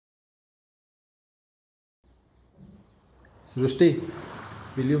Srushti,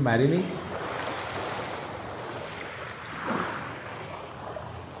 will you marry me?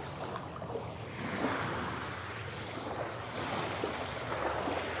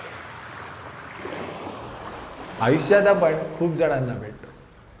 आयुष्यात आपण खूप जणांना भेटतो.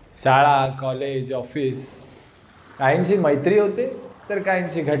 शाळा, कॉलेज, ऑफिस. काहींची मैत्री होते तर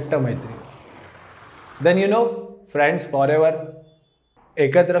काहींची घट्ट मैत्री. Then you know, friends forever.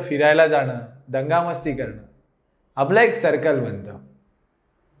 एकत्र फिरायला जाणं, दंगामस्ती करणं, आपलं एक सर्कल बनतं.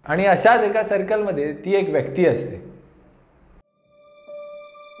 आणि अशाच एका सर्कलमध्ये ती एक व्यक्ती असते.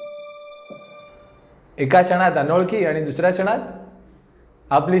 एका क्षणात अनोळखी आणि दुसऱ्या क्षणात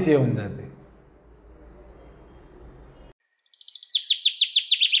आपलीच येऊन जाते.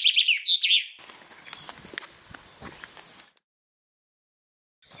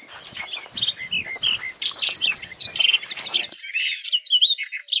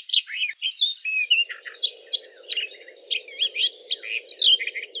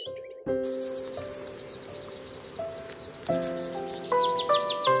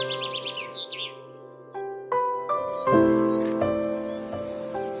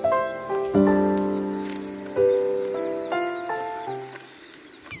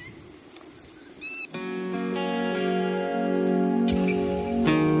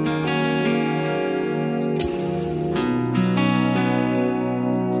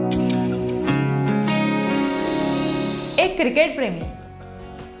 एक क्रिकेट प्रेमी,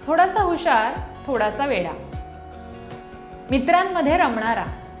 थोडासा हुशार, थोडासा वेडा, मित्रांमध्ये रमणारा.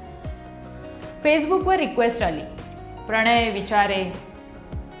 फेसबुकवर रिक्वेस्ट आली, प्रणय विचारे,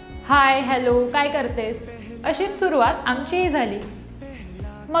 हाय हॅलो काय करतेस, अशीच सुरुवात आमचीही झाली.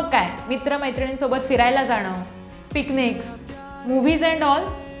 मग काय, मित्रमैत्रिणींसोबत फिरायला जाणं, पिकनिक्स, मूव्हीज अँड ऑल.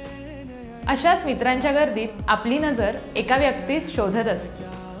 अशाच मित्रांच्या गर्दीत आपली नजर एका व्यक्तीस शोधत असते.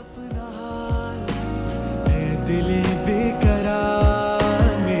 दिले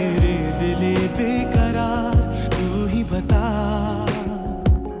बेकरार, मेरे दिले बेकरार, तू ही बता.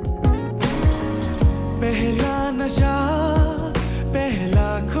 पहला नशा, पहला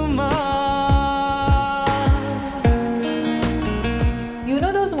खुमार. You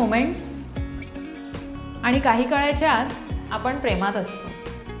know those moments. आणि काही काळाच्या आत आपण प्रेमात असतो.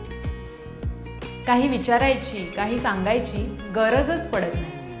 काही विचारायची, काही सांगायची गरजच पडत नाही.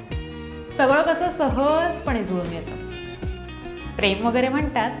 सगळं कसं सहजपणे जुळून येतं. प्रेम वगैरे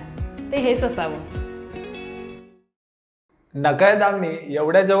म्हणतात ते हेच असावं. नकळत आम्ही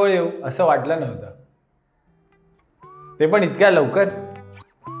एवढ्या जवळ येऊ असं वाटलं नव्हतं. ते पण इतक्या लवकर.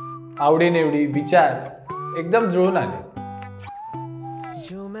 आवडीनिवडी, विचार एकदम जुळून आले.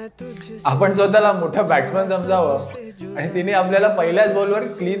 आपण स्वतःला मोठा बॅट्समन समजावं आणि तिने आपल्याला पहिल्याच बॉलवर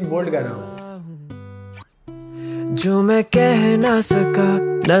क्लीन बोल्ड करावं. जो मैं कह ना सका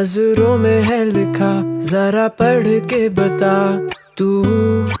नजरों में है लिखा, जरा पढ़ के बता तू.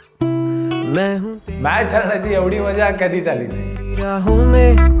 मैं हूँ मॅच हरण्याची एवढी मजा कधीच आली नाही. तेरी राहों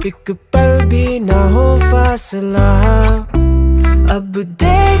में एक पल भी ना हो फासला. अब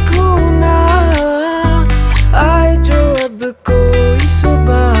देखूं ना आए जो अब कोई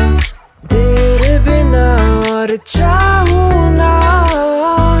सुबह, तेरे बिना और चाहूं ना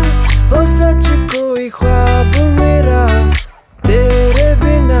हो सच कोई ख्वाब मेरा तेरे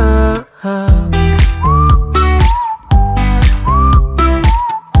बिना.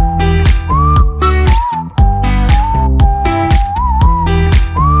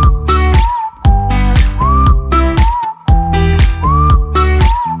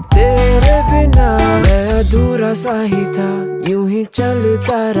 तेरे बिना मैं अधूरा सा ही था, यूं ही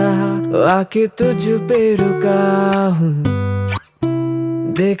चलता रहा, आके तुझ पे रुका हूँ.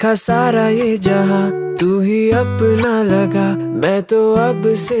 देखा सारा ये जहां, तू ही अपना लगा, मैं तो अब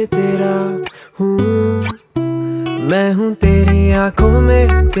से तेरा हूँ. मैं हूँ तेरी आंखों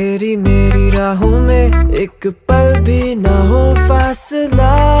में, तेरी मेरी राहों में, एक पल भी ना हो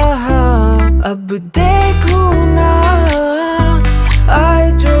फासला. अब देखूं ना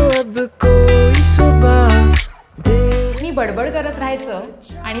आए जो अब कोई सुबह. मी बडबड करत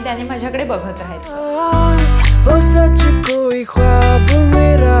राहायचं आणि त्याने माझ्याकडे बघत राहायचं. हो सच कोई ख्वाब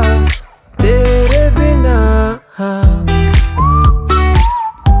मेरा तेरे बिना.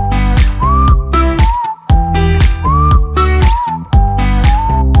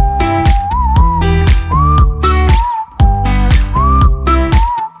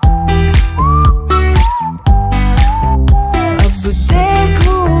 अब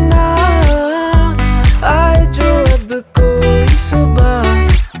देखूं ना आए जो अब कोई सुबह,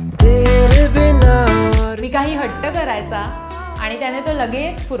 तेरे बिना. मी काही हट्ट करायचा आणि त्याने तो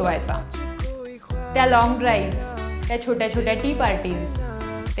लगेच पुरवायचा. त्या लॉंग ड्राईव्स, त्या छोट्या छोट्या टी पार्टीज,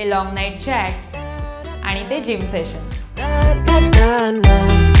 ते लॉंग नाईट चॅट्स आणि ते जिम सेशन्स.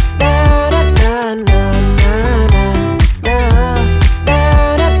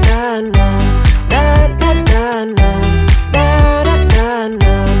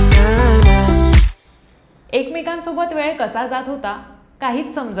 एकमेकांसोबत वेळ कसा जात होता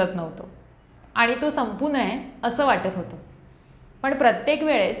काहीच समजत नव्हतं आणि तो संपू नये असं वाटत होतं. पण प्रत्येक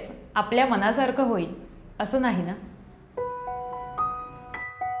वेळेस आपल्या मनासारखं होईल असं नाही ना.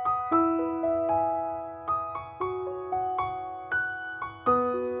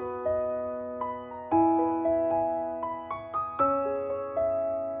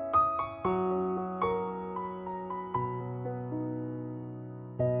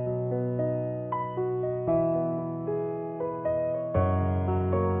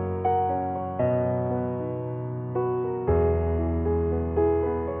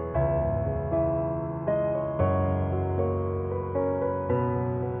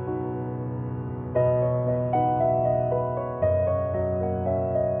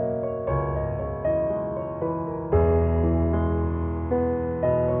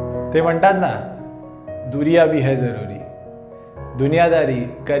 ते म्हणतात ना, दुनिया भी है जरुरी. दुनियादारी,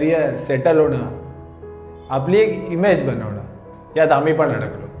 करिअर, सेटल होणं, आपली एक इमेज बनवणं, यात आम्ही पण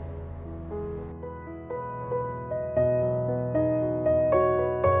अडकलो.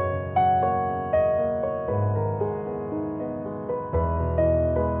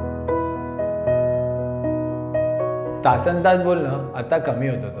 तासनतास बोलणं आता कमी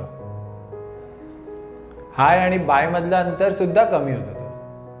होत होतं. हाय आणि बाय मधलं अंतर सुद्धा कमी होत होतं.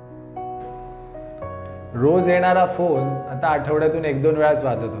 रोज येणारा फोन आता आठवड्यातून 1-2 वेळाच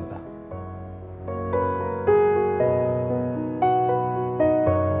वाजत होता.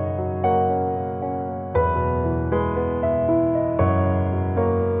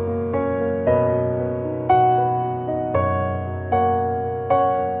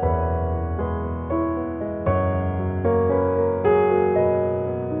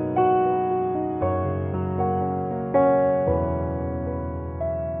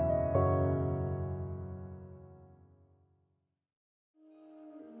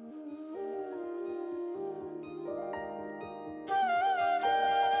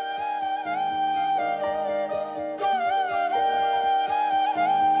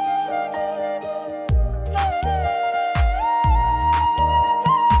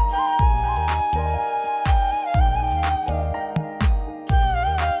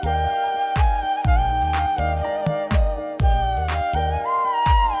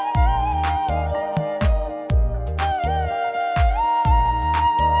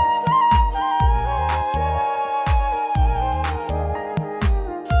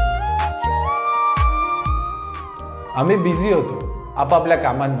 आम्ही बिझी होतो आपापल्या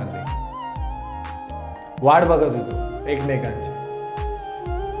कामांमध्ये. वाट बघत होतो एकमेकांची.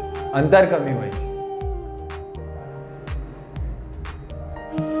 अंतर कमी व्हायची.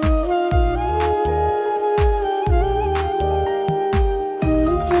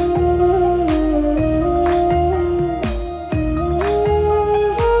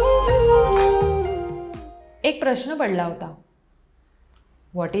 एक प्रश्न पडला होता,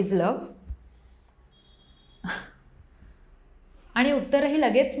 व्हॉट इज लव्ह? आणि उत्तरही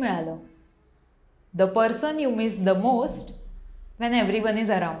लगेच मिळालं, the person you miss the most when everyone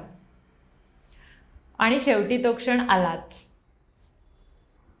is around. आणि शेवटी तो क्षण आलाच.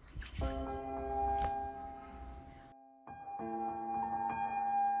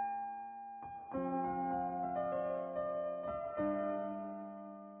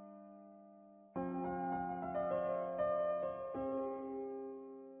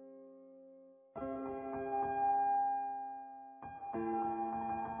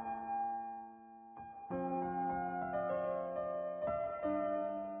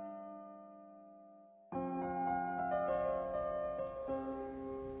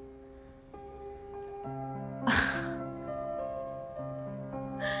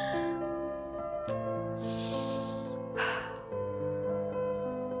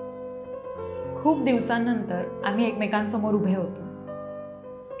 खूप दिवसांनंतर आम्ही एकमेकांसमोर उभे होतो.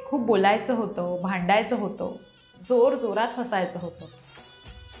 खूप बोलायचं होतं, भांडायचं होतं, जोर जोरात हसायचं होतं.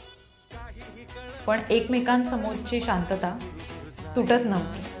 पण एकमेकांसमोरची शांतता तुटत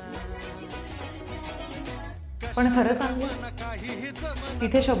नव्हती. पण खरं सांगू,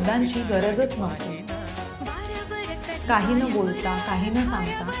 तिथे शब्दांची गरजच नव्हती. काही न बोलता, काही न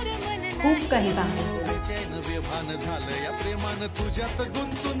सांगता खूप काही सांगितलं.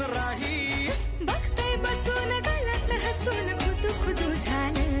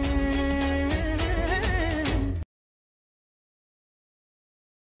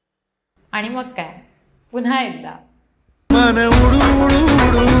 आणि मग काय, पुन्हा एकदा मन उडू उडू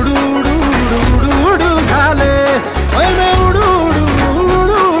उडू उडू उडू उडू उडू झाले.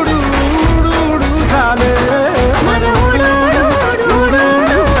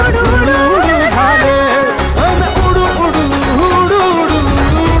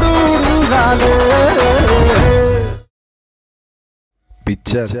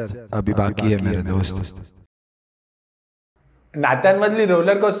 पिक्चर अभी बाकी है मेरे दोस्त. नात्यांमधली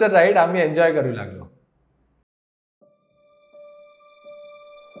रोलर कोस्टर राईड आम्ही एन्जॉय करू लागलो.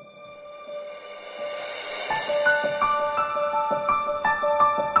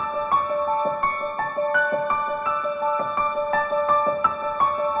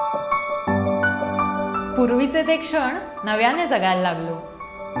 पूर्वीचे ते क्षण नव्याने जगायला लागलो.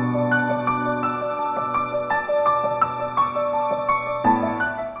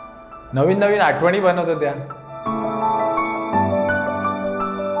 नवीन नवीन आठवणी बनत होत्या.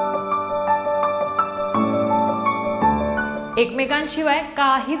 एकमेकांशिवाय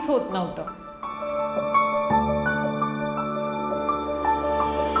काहीच होत नव्हतं.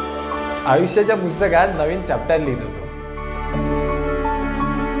 आयुष्याच्या पुस्तकात नवीन चॅप्टर लिहित होतो.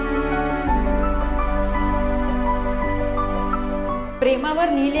 प्रेमावर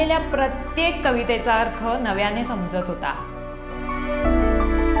लिहिलेल्या प्रत्येक कवितेचा अर्थ नव्याने समजत होता.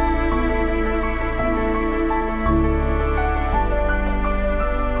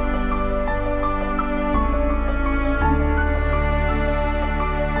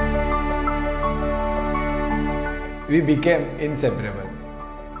 We became inseparable.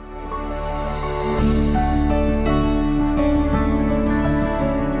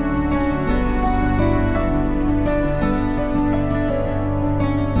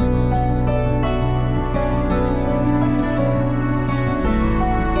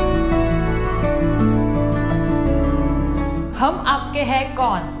 हम आपके है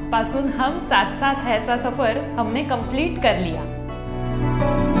कौन पासून हम साथ साथ है चा सफर हमने कंप्लीट कर लिया.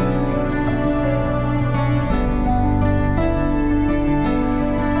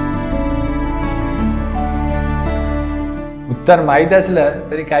 उत्तर माहीत असलं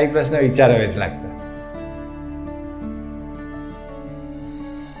तरी काही प्रश्न विचारावेच लागतात.